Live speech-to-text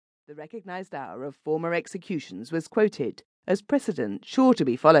The recognized hour of former executions was quoted as precedent sure to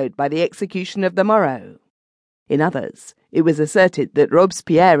be followed by the execution of the morrow. In others, it was asserted that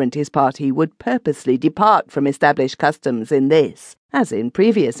Robespierre and his party would purposely depart from established customs in this, as in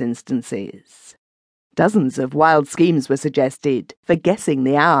previous instances. Dozens of wild schemes were suggested for guessing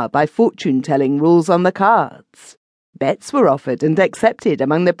the hour by fortune-telling rules on the cards. Bets were offered and accepted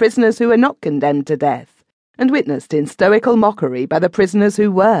among the prisoners who were not condemned to death, and witnessed in stoical mockery by the prisoners who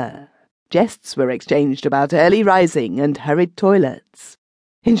were. Jests were exchanged about early rising and hurried toilets.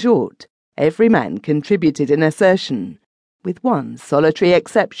 In short, every man contributed in assertion, with one solitary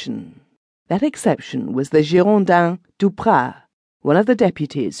exception. That exception was the Girondin Duprat, one of the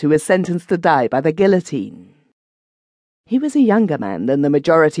deputies who was sentenced to die by the guillotine. He was a younger man than the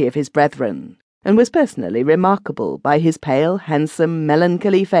majority of his brethren, and was personally remarkable by his pale, handsome,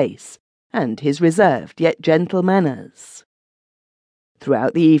 melancholy face, and his reserved yet gentle manners.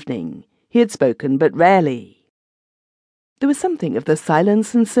 Throughout the evening, he had spoken but rarely. There was something of the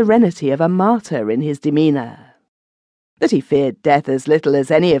silence and serenity of a martyr in his demeanour. That he feared death as little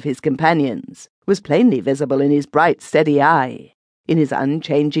as any of his companions was plainly visible in his bright, steady eye, in his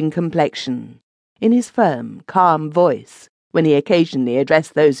unchanging complexion, in his firm, calm voice, when he occasionally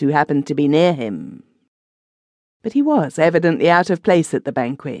addressed those who happened to be near him. But he was evidently out of place at the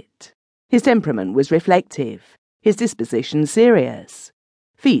banquet. His temperament was reflective, his disposition serious.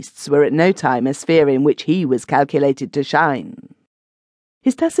 Feasts were at no time a sphere in which he was calculated to shine.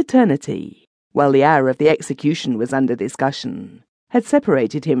 His taciturnity, while the hour of the execution was under discussion, had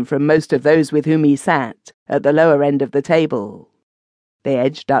separated him from most of those with whom he sat at the lower end of the table. They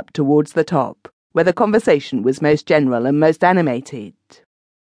edged up towards the top, where the conversation was most general and most animated.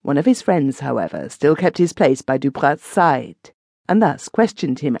 One of his friends, however, still kept his place by Duprat's side, and thus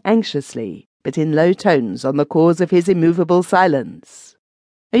questioned him anxiously, but in low tones, on the cause of his immovable silence.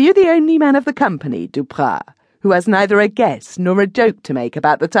 "Are you the only man of the company, Duprat, who has neither a guess nor a joke to make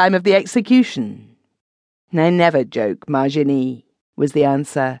about the time of the execution?" "I never joke, Margeny," was the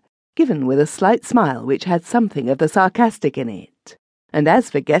answer, given with a slight smile which had something of the sarcastic in it. "And as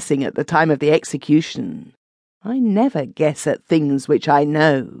for guessing at the time of the execution, I never guess at things which I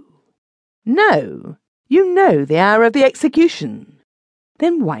know." "No? You know the hour of the execution?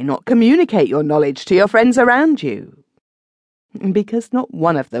 Then why not communicate your knowledge to your friends around you?" "Because not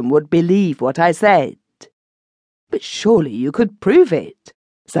one of them would believe what I said." "But surely you could prove it.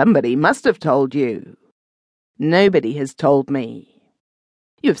 Somebody must have told you." "Nobody has told me."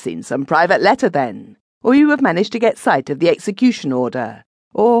 "You have seen some private letter, then, or you have managed to get sight of the execution order,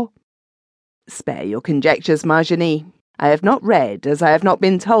 or—" "Spare your conjectures, Margeny. I have not read, as I have not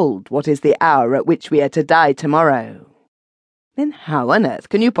been told, what is the hour at which we are to die tomorrow." "Then how on earth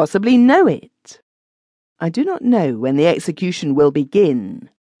can you possibly know it?" "I do not know when the execution will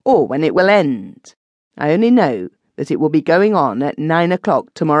begin, or when it will end. I only know that it will be going on at 9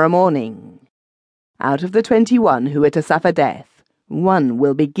 o'clock tomorrow morning. Out of the 21 who are to suffer death, one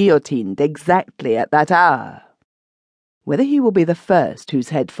will be guillotined exactly at that hour. Whether he will be the first whose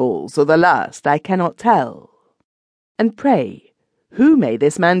head falls or the last, I cannot tell. And pray, who may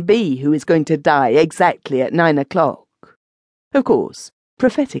this man be who is going to die exactly at 9 o'clock? Of course,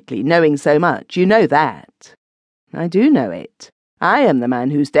 prophetically knowing so much, you know that." "I do know it. I am the man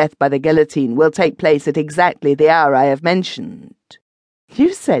whose death by the guillotine will take place at exactly the hour I have mentioned."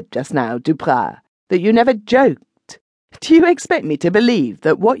 "You said just now, Duprat, that you never joked. Do you expect me to believe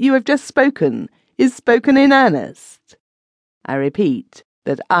that what you have just spoken is spoken in earnest?" "I repeat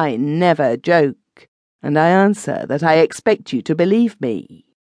that I never joke, and I answer that I expect you to believe me.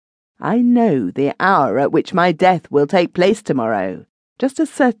 I know the hour at which my death will take place tomorrow, just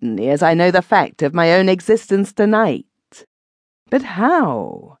as certainly as I know the fact of my own existence tonight." "But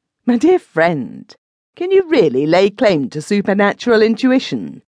how? My dear friend, can you really lay claim to supernatural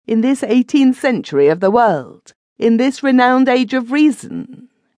intuition in this 18th century of the world, in this renowned age of reason?"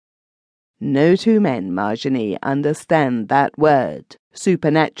 "No two men, Margeny, understand that word,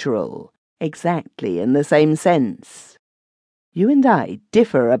 supernatural, exactly in the same sense. You and I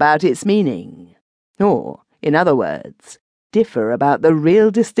differ about its meaning, or, in other words, differ about the real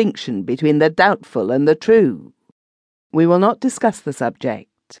distinction between the doubtful and the true. We will not discuss the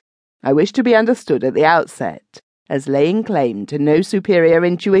subject. I wish to be understood at the outset as laying claim to no superior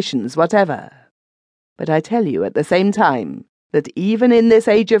intuitions whatever. But I tell you at the same time that even in this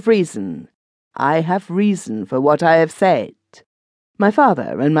age of reason, I have reason for what I have said. My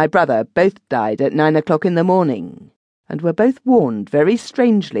father and my brother both died at 9 o'clock in the morning, and were both warned very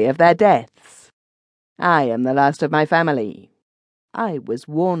strangely of their deaths. I am the last of my family. I was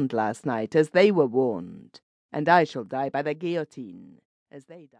warned last night as they were warned, and I shall die by the guillotine as they died.